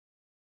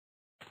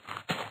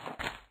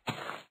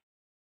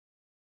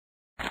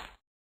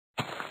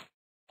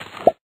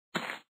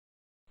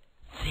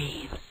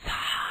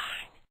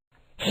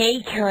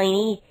Hey,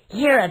 Coiny,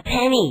 you're a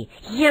penny.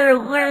 You're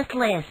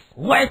worthless.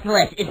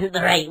 Worthless isn't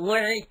the right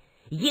word.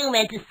 You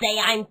meant to say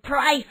I'm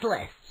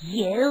priceless.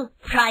 You?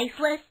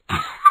 Priceless?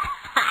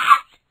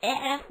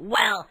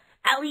 Well,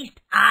 at least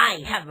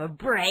I have a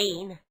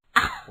brain.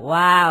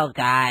 Wow,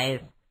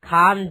 guys.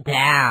 Calm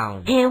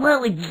down. And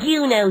what would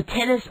you know,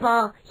 tennis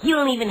ball? You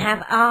don't even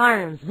have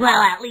arms. Well,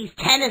 at least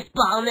tennis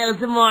ball knows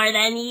more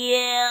than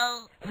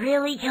you.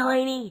 Really,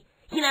 Coiny?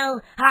 You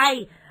know,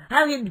 I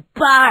would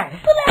barf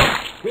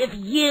if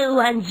you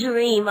on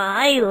Dream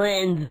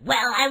Island.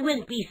 Well, I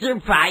wouldn't be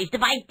surprised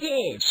if I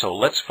did. So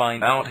let's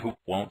find out who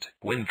won't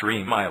win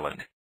Dream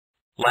Island.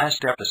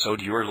 Last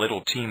episode your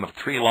little team of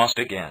 3 lost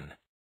again.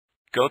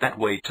 Go that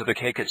way to the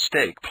cake at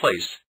steak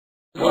place.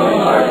 All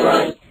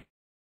right.